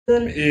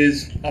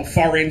Is a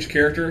far-range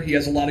character. He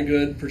has a lot of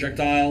good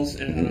projectiles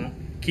and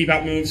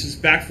keep-out moves. His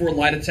back-forward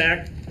light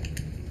attack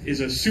is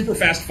a super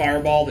fast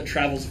fireball that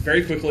travels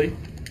very quickly,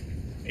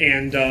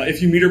 and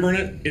if you meter burn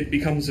it, it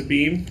becomes a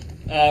beam.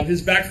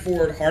 His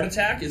back-forward heart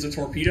attack is a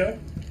torpedo.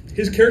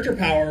 His character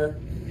power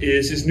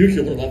is his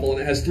nuclear level,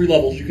 and it has 3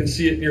 levels. You can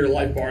see it near your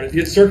life bar. If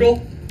you hit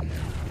circle,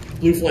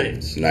 blue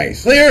flames.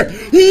 Nice. Clear!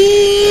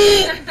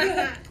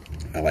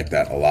 I like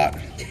that a lot.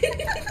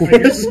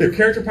 Your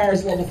character power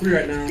is level 3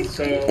 right now,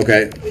 so...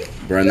 Okay,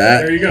 burn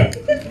that. There you go.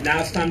 Now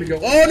it's time to go. Oh,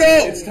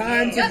 no! It's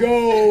time to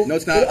go. No,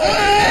 it's not.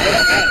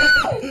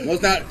 No,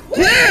 it's not.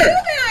 Clear!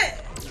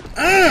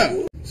 Ah!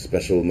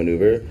 Special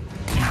maneuver.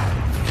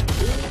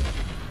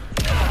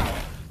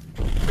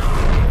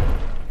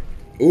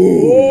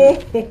 Ooh.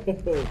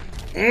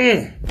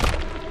 Mm.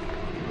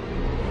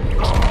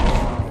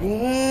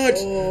 What?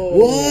 Oh.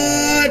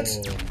 What?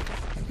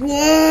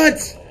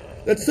 What?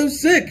 That's so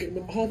sick.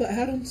 All the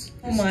atoms.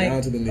 Oh my.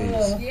 Down to the knees.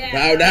 Oh. Yeah.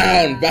 Bow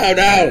down. Bow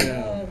down.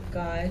 Oh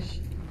gosh.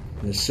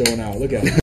 Just showing out. Look at it.